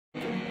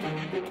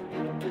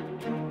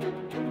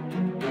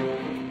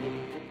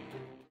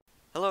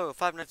Hello,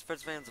 Five Nights at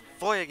Freddy's fans,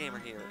 Voya Gamer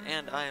here,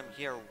 and I am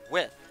here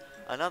with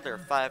another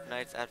Five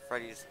Nights at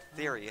Freddy's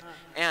theory,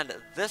 and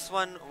this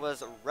one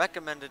was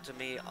recommended to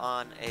me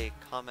on a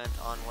comment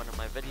on one of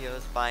my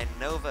videos by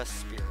Nova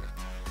Spirit.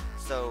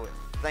 So,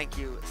 thank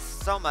you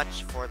so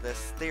much for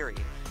this theory,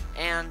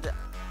 and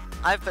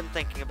I've been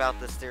thinking about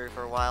this theory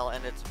for a while,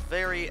 and it's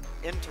very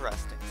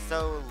interesting,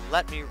 so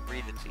let me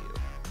read it to you.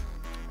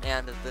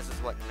 And this is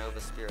what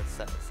Nova Spirit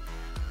says.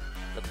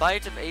 The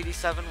bite of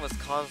 87 was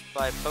caused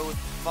by both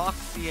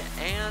Foxy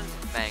and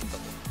Mangle.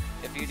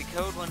 If you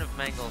decode one of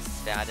Mangle's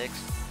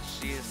statics,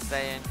 she is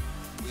saying,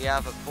 we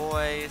have a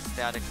boy,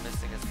 Static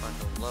missing his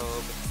frontal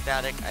lobe,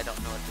 Static, I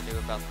don't know what to do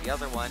about the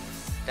other one,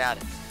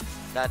 Static.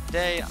 That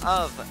day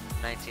of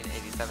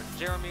 1987,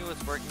 Jeremy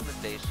was working the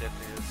day shift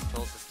and he was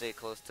told to stay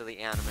close to the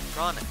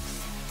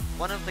animatronics.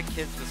 One of the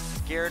kids was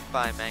scared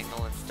by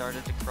Mangle and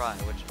started to cry,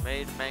 which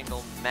made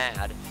Mangle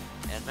mad.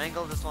 And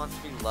Mangle just wants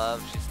to be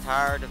loved. She's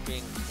tired of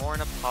being torn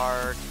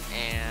apart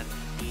and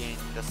being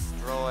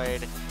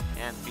destroyed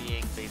and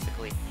being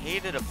basically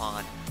hated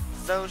upon.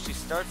 So she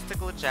starts to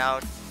glitch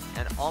out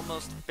and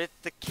almost bit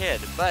the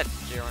kid, but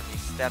Jeremy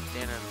stepped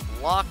in and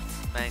blocked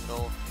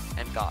Mangle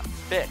and got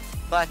bit,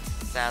 but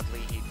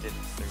sadly he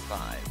didn't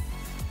survive.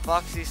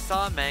 Foxy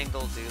saw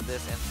Mangle do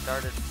this and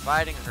started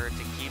fighting her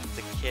to keep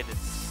the kid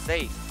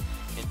safe.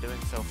 In doing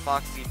so,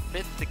 Foxy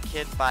bit the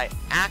kid by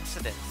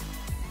accident.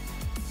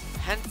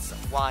 Hence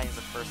why in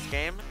the first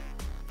game,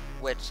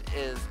 which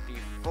is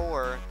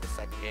before the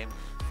second game,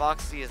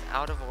 Foxy is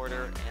out of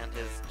order and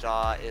his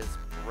jaw is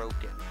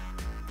broken.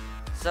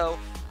 So,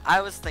 I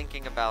was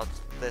thinking about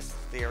this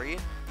theory,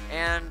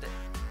 and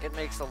it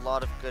makes a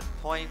lot of good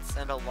points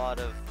and a lot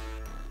of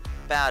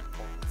bad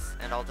points,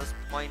 and I'll just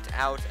point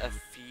out a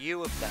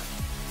few of them.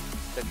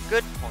 The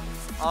good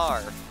points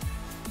are,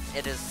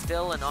 it is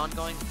still an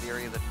ongoing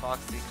theory that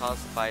Foxy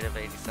caused the bite of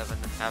 87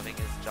 and having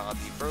his jaw be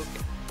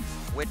broken,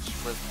 which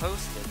was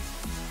posted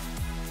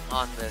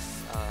on this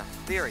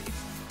theory,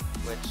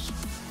 which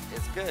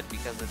is good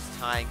because it's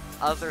tying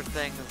other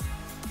things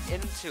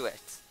into it.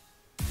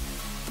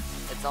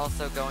 It's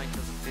also going to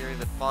the theory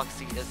that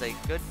Foxy is a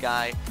good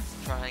guy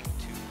trying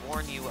to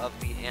warn you of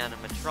the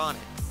animatronics,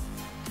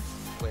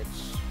 which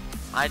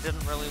I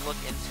didn't really look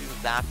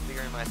into that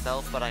theory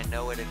myself, but I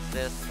know it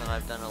exists and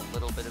I've done a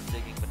little bit of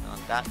digging, but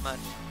not that much,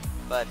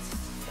 but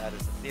that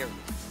is a theory.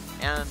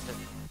 And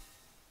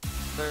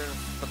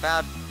there's the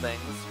bad things,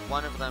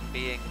 one of them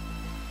being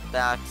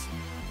that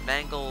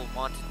Mangle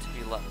wanted to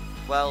be loved.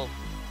 Well,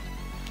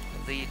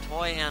 the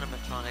toy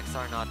animatronics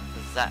are not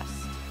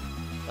possessed,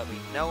 but we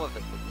know of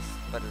at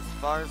least. But as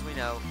far as we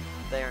know,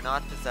 they are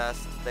not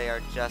possessed, they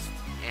are just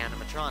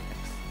animatronics.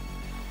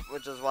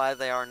 Which is why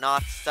they are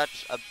not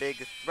such a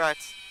big threat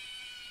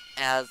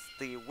as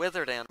the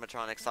withered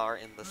animatronics are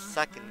in the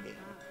second game.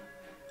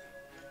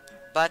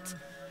 But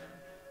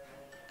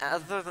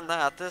other than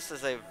that, this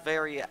is a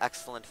very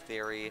excellent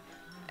theory,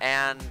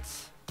 and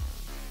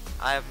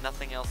I have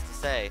nothing else to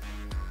say.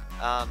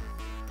 I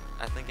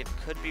think it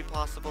could be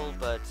possible,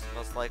 but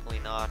most likely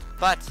not.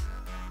 But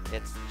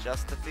it's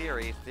just a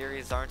theory.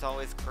 Theories aren't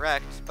always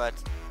correct, but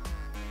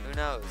who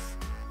knows?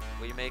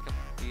 We may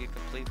be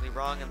completely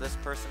wrong and this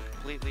person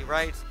completely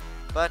right,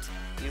 but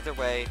either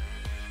way,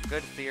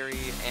 good theory,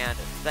 and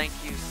thank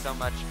you so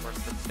much for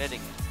submitting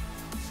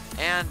it.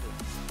 And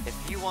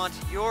if you want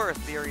your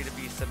theory to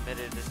be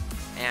submitted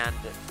and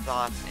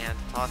thought and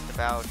talked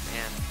about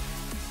and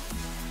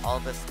all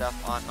this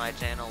stuff on my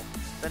channel,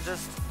 then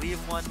just leave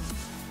one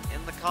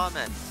in the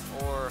comments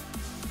or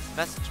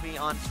message me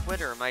on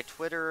Twitter. My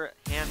Twitter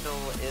handle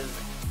is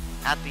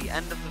at the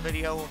end of the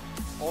video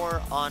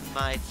or on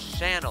my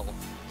channel.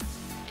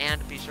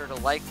 And be sure to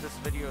like this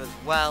video as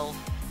well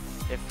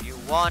if you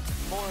want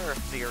more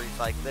theories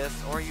like this,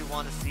 or you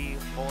want to see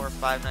more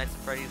Five Nights at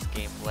Freddy's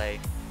gameplay,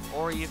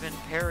 or even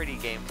parody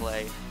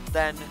gameplay,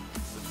 then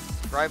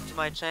subscribe to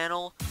my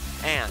channel,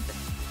 and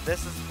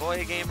this is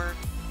Voya Gamer,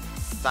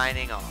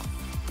 signing off.